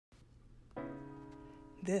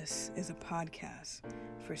This is a podcast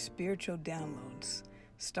for spiritual downloads,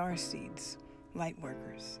 star seeds, light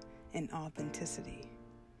workers, and authenticity.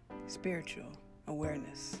 Spiritual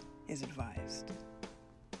awareness is advised.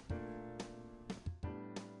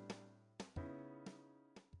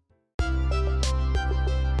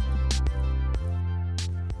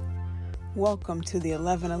 Welcome to the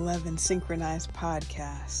 1111 Synchronized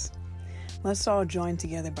Podcast. Let's all join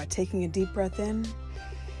together by taking a deep breath in,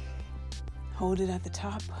 hold it at the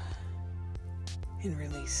top, and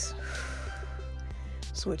release.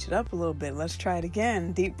 Switch it up a little bit. Let's try it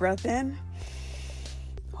again. Deep breath in,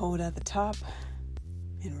 hold at the top,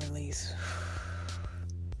 and release.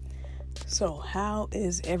 So, how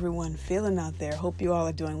is everyone feeling out there? Hope you all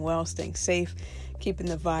are doing well, staying safe, keeping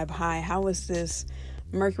the vibe high. How is this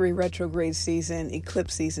Mercury retrograde season,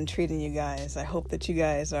 eclipse season treating you guys? I hope that you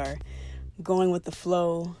guys are going with the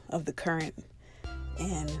flow of the current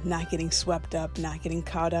and not getting swept up, not getting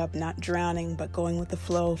caught up, not drowning, but going with the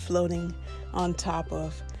flow, floating on top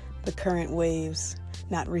of the current waves,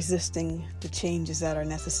 not resisting the changes that are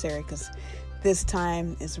necessary, because this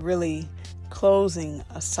time is really closing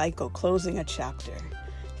a cycle, closing a chapter,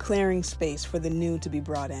 clearing space for the new to be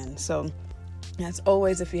brought in. So as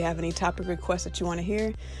always, if you have any topic requests that you want to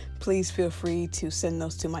hear, please feel free to send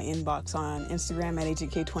those to my inbox on Instagram at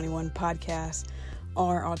Agent K21 Podcast,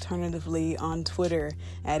 or alternatively on Twitter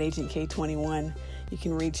at Agent K21. You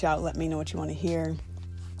can reach out, let me know what you want to hear.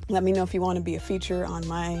 Let me know if you want to be a feature on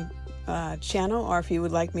my channel, or if you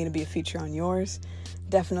would like me to be a feature on yours.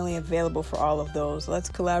 Definitely available for all of those. Let's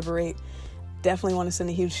collaborate. Definitely want to send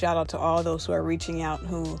a huge shout out to all those who are reaching out,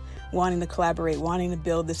 who wanting to collaborate, wanting to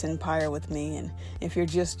build this empire with me. And if you're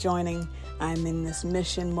just joining, I'm in this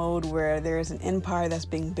mission mode where there is an empire that's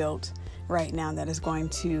being built right now that is going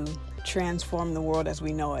to transform the world as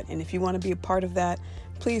we know it. And if you want to be a part of that,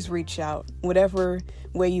 please reach out. Whatever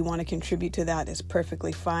way you want to contribute to that is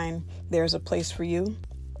perfectly fine. There's a place for you,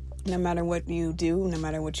 no matter what you do, no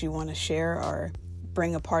matter what you want to share or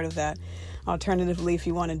bring a part of that. Alternatively, if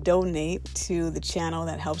you want to donate to the channel,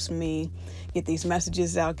 that helps me get these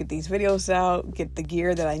messages out, get these videos out, get the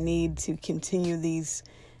gear that I need to continue these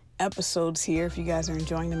episodes here. If you guys are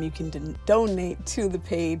enjoying them, you can donate to the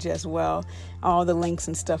page as well. All the links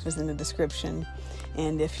and stuff is in the description.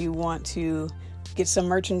 And if you want to get some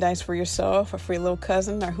merchandise for yourself or for your little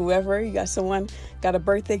cousin or whoever, you got someone got a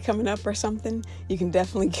birthday coming up or something, you can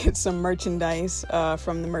definitely get some merchandise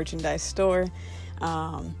from the merchandise store.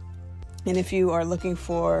 And if you are looking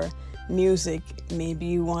for music, maybe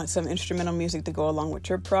you want some instrumental music to go along with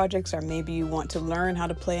your projects, or maybe you want to learn how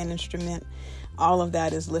to play an instrument, all of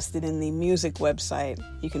that is listed in the music website.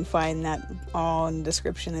 You can find that all in the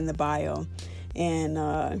description in the bio. And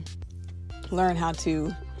learn how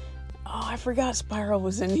to... Oh, I forgot Spiral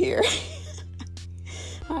was in here.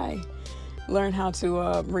 Hi. Learn how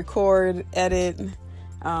to record, edit,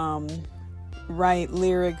 write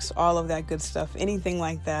lyrics, all of that good stuff. Anything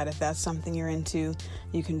like that, if that's something you're into,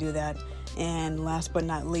 you can do that. And last but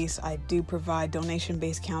not least, I do provide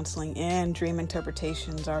donation-based counseling, and dream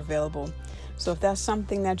interpretations are available. So if that's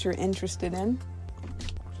something that you're interested in,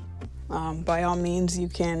 by all means, you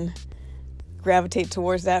can gravitate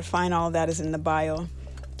towards that. Find all of that is in the bio.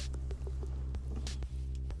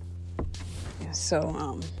 Yeah,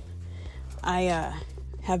 so I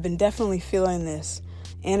have been definitely feeling this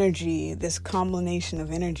energy, this combination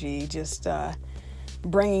of energy, just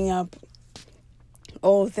bringing up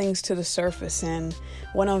old things to the surface. And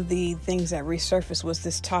one of the things that resurfaced was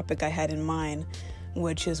this topic I had in mind,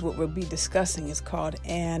 which is what we'll be discussing. Is called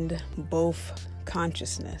and both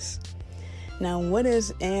consciousness. Now, what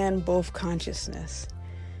is and both consciousness?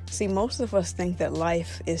 See, most of us think that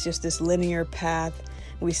life is just this linear path.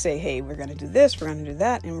 We say, hey, we're going to do this, we're going to do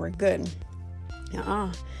that, and we're good.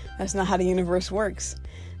 That's not how the universe works.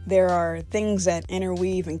 There are things that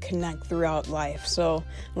interweave and connect throughout life. So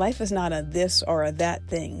life is not a this or a that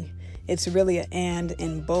thing. It's really an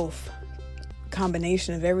and both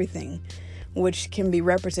combination of everything, which can be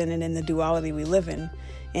represented in the duality we live in,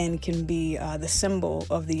 and can be the symbol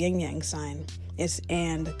of the yin yang sign. It's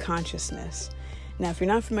and consciousness. Now, if you're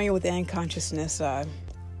not familiar with and consciousness, a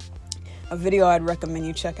video I'd recommend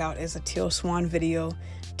you check out is a Teal Swan video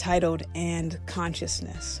titled And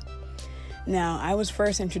Consciousness. Now, I was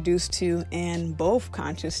first introduced to and both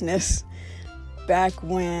consciousness back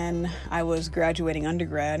when I was graduating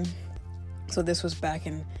undergrad. So this was back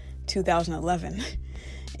in 2011.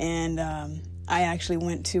 And I actually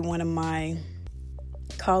went to one of my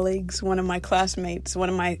colleagues, one of my classmates, one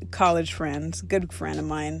of my college friends, good friend of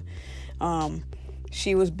mine.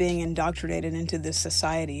 She was being indoctrinated into this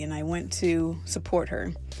society, and I went to support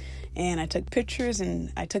her. And I took pictures,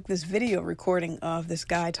 and I took this video recording of this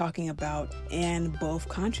guy talking about and both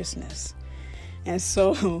consciousness. And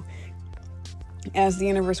so, as the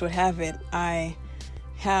universe would have it, I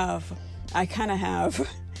kind of have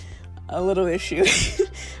a little issue.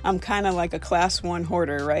 I'm kind of like a class 1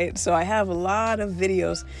 hoarder, right? So I have a lot of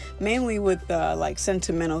videos, mainly with like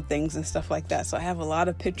sentimental things and stuff like that. So I have a lot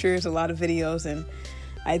of pictures, a lot of videos, and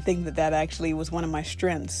I think that actually was one of my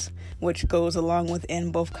strengths, which goes along with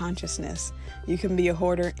in both consciousness. You can be a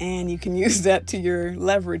hoarder and you can use that to your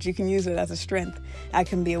leverage. You can use it as a strength. That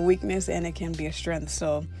can be a weakness and it can be a strength.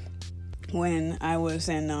 So when I was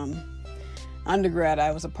in undergrad,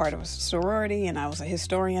 I was a part of a sorority and I was a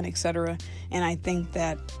historian, etc. And I think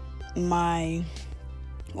that my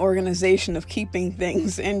organization of keeping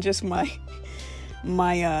things and just my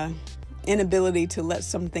inability to let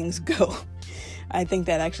some things go, I think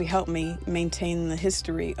that actually helped me maintain the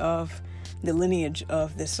history of the lineage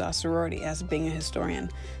of this sorority as being a historian.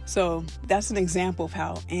 So that's an example of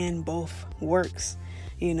how and both works,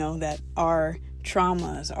 that our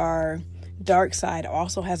traumas, our dark side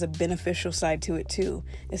also has a beneficial side to it too.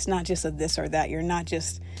 It's not just a this or that. You're not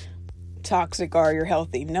just toxic or you're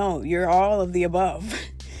healthy. No, you're all of the above.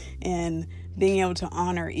 And being able to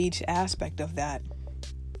honor each aspect of that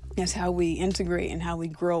is how we integrate and how we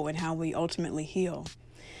grow and how we ultimately heal.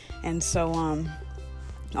 And so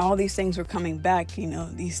all these things were coming back,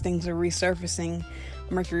 these things are resurfacing,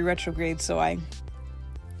 Mercury retrograde. So I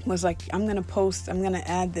was like, I'm going to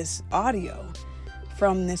add this audio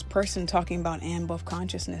from this person talking about and both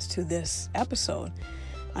consciousness to this episode.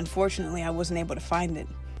 Unfortunately, I wasn't able to find it.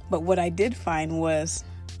 But what I did find was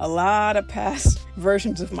a lot of past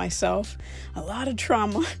versions of myself, a lot of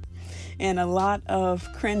trauma, and a lot of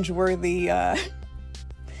cringeworthy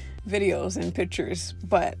videos and pictures.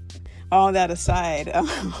 But all that aside,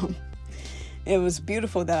 it was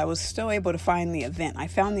beautiful that I was still able to find the event. I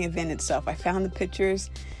found the event itself. I found the pictures,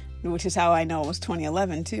 which is how I know it was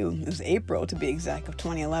 2011 too. It was April, to be exact, of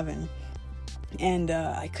 2011. And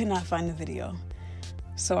I could not find the video.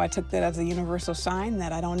 So I took that as a universal sign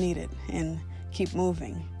that I don't need it and keep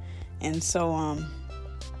moving. And so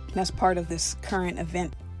that's part of this current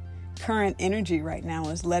energy right now,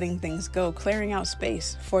 is letting things go, clearing out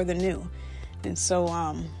space for the new. And so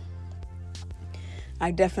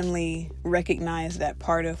I definitely recognize that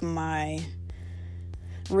part of my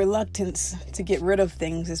reluctance to get rid of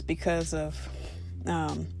things is because of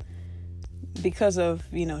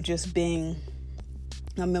just being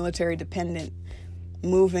a military dependent,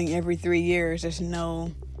 moving every 3 years. There's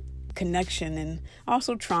no connection, and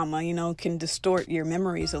also trauma can distort your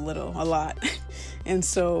memories a lot. And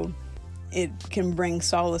so it can bring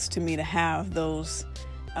solace to me to have those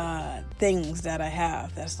things that I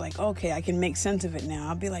have. That's like, okay, I can make sense of it now.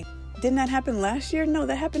 I'll be like, didn't that happen last year? No,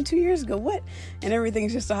 that happened 2 years ago. What? And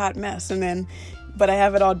everything's just a hot mess. But I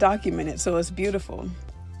have it all documented, so it's beautiful.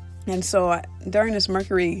 And so during this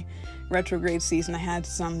Mercury retrograde season, I had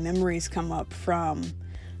some memories come up from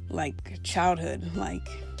like childhood, like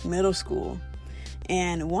middle school.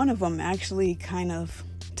 And one of them actually kind of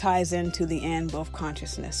ties into the and both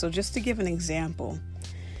consciousness. So just to give an example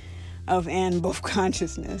of and both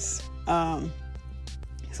consciousness. So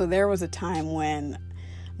there was a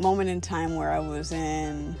moment in time where I was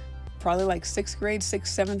in probably like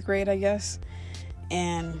 7th grade, I guess.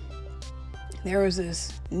 And there was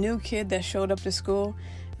this new kid that showed up to school.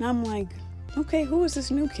 And I'm like, okay, who is this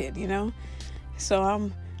new kid, So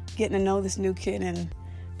I'm getting to know this new kid, and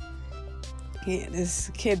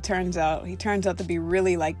this kid turns out to be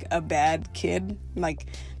really like a bad kid. Like,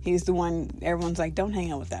 he's the one everyone's like, don't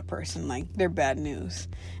hang out with that person. Like, they're bad news.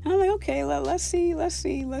 And I'm like, okay, let's see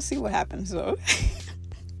what happens. So,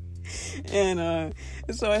 and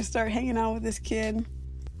so I start hanging out with this kid,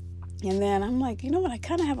 and then I'm like, you know what? I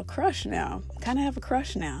kind of have a crush now.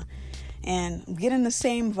 And I'm getting the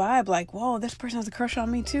same vibe. Like, whoa, this person has a crush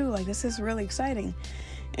on me too. Like, this is really exciting.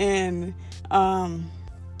 And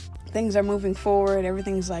things are moving forward.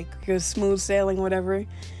 Everything's like good, smooth sailing, whatever.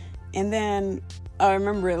 And then I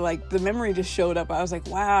remember, like, the memory just showed up. I was like,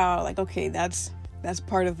 wow, like, okay, that's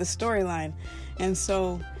part of the storyline. And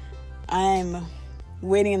so I'm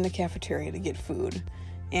waiting in the cafeteria to get food,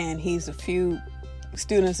 and he's a few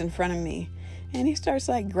students in front of me, and he starts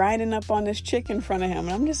like grinding up on this chick in front of him.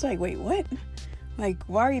 And I'm just like, wait, what? Like,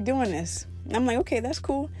 why are you doing this? And I'm like, okay, that's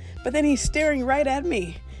cool. But then he's staring right at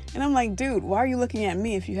me. And I'm like, dude, why are you looking at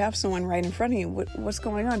me if you have someone right in front of you? What's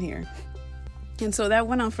going on here? And so that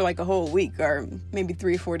went on for like a whole week, or maybe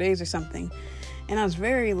 3 or 4 days or something. And I was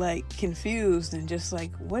very like confused and just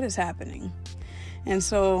like, what is happening? And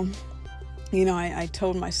so, I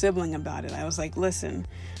told my sibling about it. I was like, listen,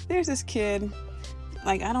 there's this kid,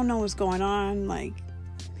 like, I don't know what's going on. Like,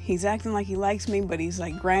 he's acting like he likes me, but he's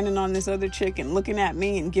like grinding on this other chick and looking at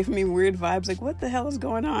me and giving me weird vibes. Like, what the hell is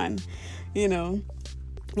going on? You know?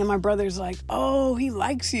 And my brother's like, oh, he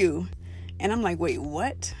likes you. And I'm like, wait,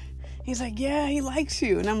 what? He's like, yeah, he likes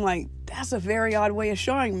you. And I'm like, that's a very odd way of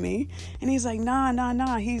showing me. And he's like,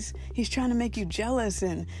 nah. He's trying to make you jealous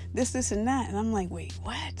and this and that. And I'm like, wait,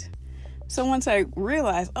 what? So once I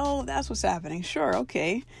realized, oh, that's what's happening. Sure.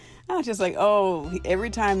 Okay. I was just like, oh, every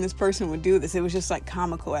time this person would do this, it was just like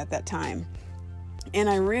comical at that time. And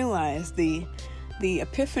I realized the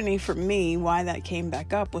epiphany for me, why that came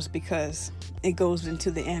back up, was because it goes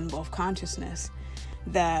into the end of consciousness,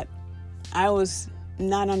 that I was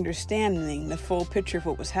not understanding the full picture of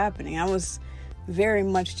what was happening. I was very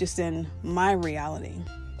much just in my reality.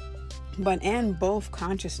 But and both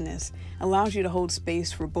consciousness allows you to hold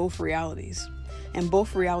space for both realities. And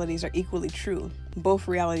both realities are equally true. Both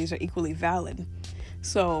realities are equally valid.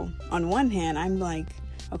 So on one hand, I'm like,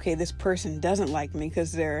 okay, this person doesn't like me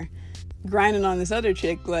because they're grinding on this other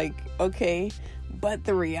chick. Like, okay. But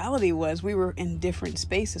the reality was we were in different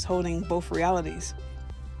spaces holding both realities.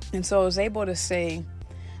 And so I was able to say,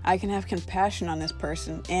 I can have compassion on this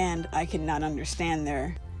person and I cannot understand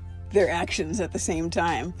their actions at the same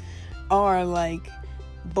time. Or like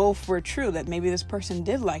both were true, that maybe this person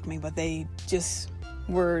did like me, but they just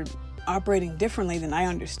were operating differently than I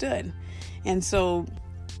understood. And so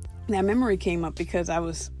that memory came up because I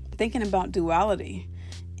was thinking about duality,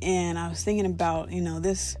 and I was thinking about,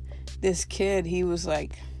 this kid, he was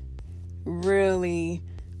like really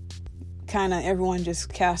kind of, everyone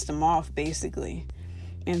just cast him off basically.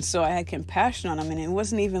 And so I had compassion on him, and it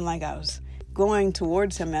wasn't even like I was going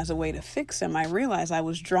towards him as a way to fix him. I realized I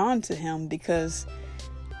was drawn to him because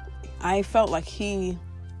I felt like he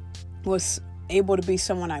was able to be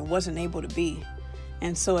someone I wasn't able to be.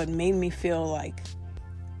 And so it made me feel like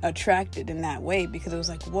attracted in that way, because it was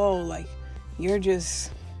like, whoa, like you're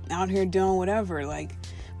just out here doing whatever. Like,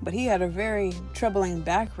 but he had a very troubling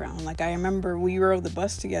background. Like, I remember we rode the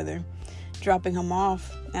bus together, dropping him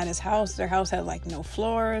off at his house. Their house had like no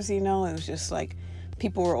floors, it was just like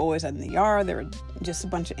people were always in the yard. There were just a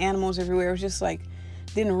bunch of animals everywhere. It was just like,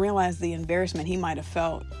 didn't realize the embarrassment he might have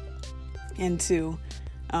felt, and to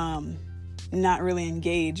not really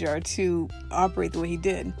engage or to operate the way he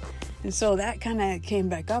did. And so that kind of came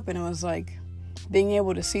back up, and it was like being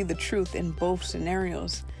able to see the truth in both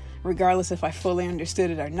scenarios, regardless if I fully understood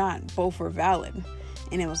it or not. Both were valid.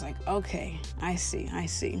 And it was like, okay, I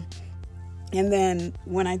see. And then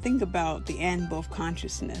when I think about the and both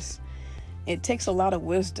consciousness, it takes a lot of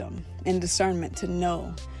wisdom and discernment to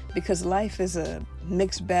know, because life is a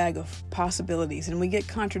mixed bag of possibilities and we get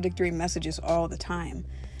contradictory messages all the time.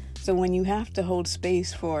 So when you have to hold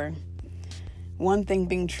space for one thing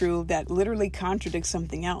being true that literally contradicts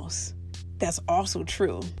something else that's also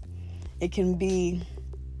true, it can be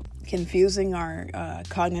confusing, our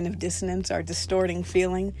cognitive dissonance, our distorting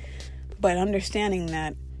feeling. But understanding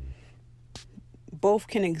that both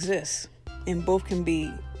can exist and both can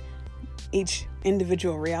be each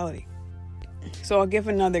individual reality. So I'll give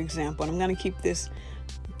another example, and I'm going to keep this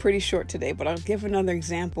pretty short today, but I'll give another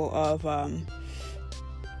example of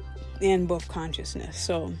in both consciousness.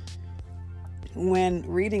 So when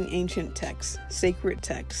reading ancient texts, sacred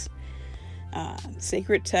texts,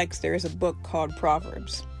 there is a book called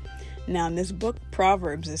Proverbs. Now, in this book,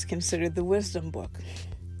 Proverbs is considered the wisdom book.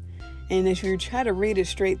 And if you try to read it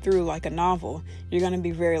straight through like a novel, you're going to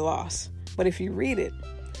be very lost. But if you read it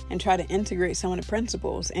and try to integrate some of the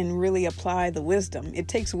principles and really apply the wisdom, it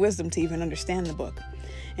takes wisdom to even understand the book.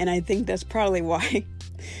 And I think that's probably why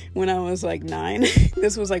when I was like 9,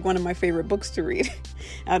 this was like one of my favorite books to read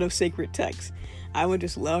out of sacred texts. I would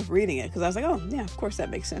just love reading it because I was like, oh, yeah, of course that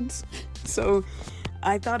makes sense. So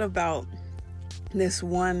I thought about this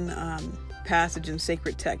one passage in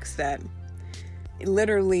sacred text that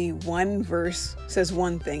literally one verse says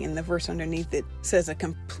one thing and the verse underneath it says a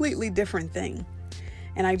completely different thing.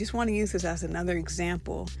 And I just want to use this as another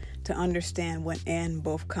example to understand what and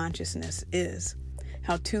both consciousness is.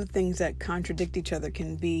 How two things that contradict each other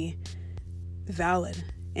can be valid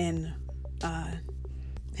and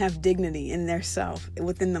have dignity in their self,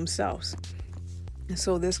 within themselves. And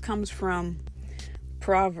so this comes from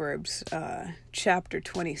Proverbs chapter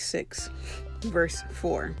 26, verse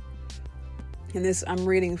 4. And this I'm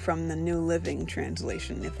reading from the New Living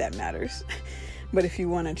Translation, if that matters. But if you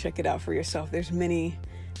want to check it out for yourself, there's many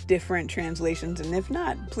different translations. And if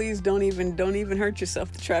not, please don't even hurt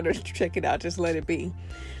yourself to try to check it out. Just let it be.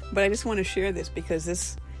 But I just want to share this because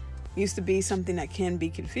this used to be something that can be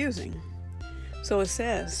confusing. So it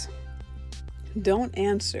says, Don't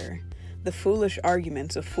answer the foolish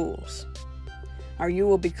arguments of fools, or you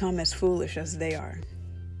will become as foolish as they are.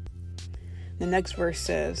 The next verse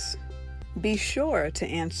says, be sure to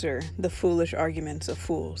answer the foolish arguments of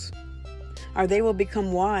fools, or they will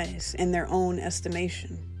become wise in their own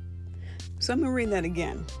estimation. So I'm going to read that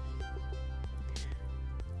again.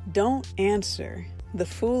 Don't answer the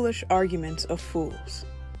foolish arguments of fools,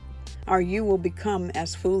 or you will become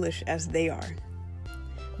as foolish as they are.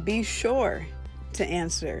 Be sure to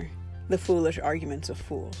answer the foolish arguments of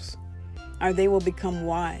fools, or they will become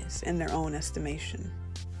wise in their own estimation.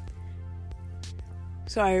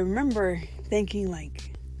 So I remember thinking,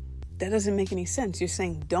 like, that doesn't make any sense. You're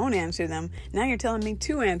saying don't answer them. Now you're telling me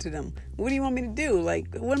to answer them. What do you want me to do?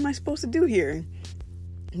 Like, what am I supposed to do here?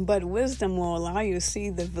 But wisdom will allow you to see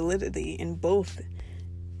the validity in both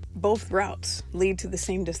routes lead to the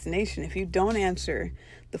same destination. If you don't answer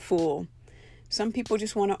the fool, some people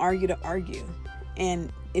just want to argue.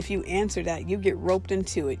 And if you answer that, you get roped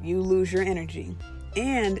into it. You lose your energy.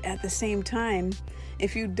 And at the same time,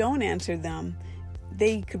 if you don't answer them,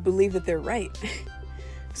 they could believe that they're right.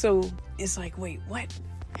 So it's like, wait, what?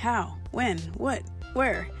 How? When? What?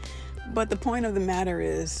 Where? But the point of the matter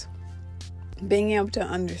is being able to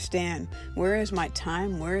understand, where is my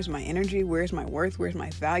time? Where is my energy? Where is my worth? Where's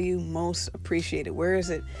my value most appreciated? Where is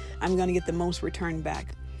it I'm going to get the most return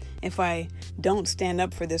back? If I don't stand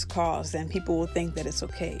up for this cause, then people will think that it's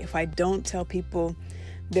okay. If I don't tell people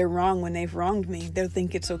they're wrong when they've wronged me, they'll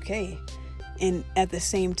think it's okay. And at the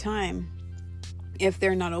same time, if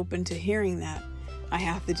they're not open to hearing that, I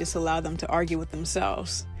have to just allow them to argue with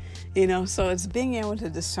themselves. So it's being able to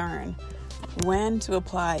discern when to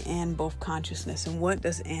apply and both consciousness, and what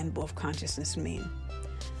does and both consciousness mean.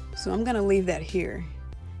 So I'm going to leave that here,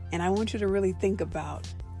 and I want you to really think about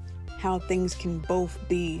how things can both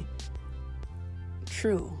be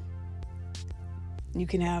true. You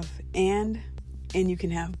can have and you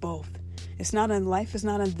can have both. Life is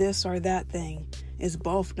not a this or that thing. It's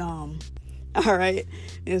both dumb. All right,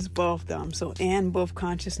 it's both dumb. So and both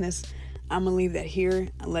consciousness. I'm gonna leave that here.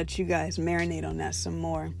 I'll let you guys marinate on that some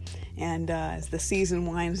more. And as the season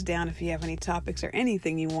winds down, if you have any topics or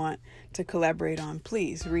anything you want to collaborate on,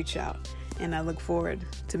 please reach out. And I look forward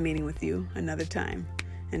to meeting with you another time.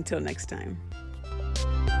 Until next time.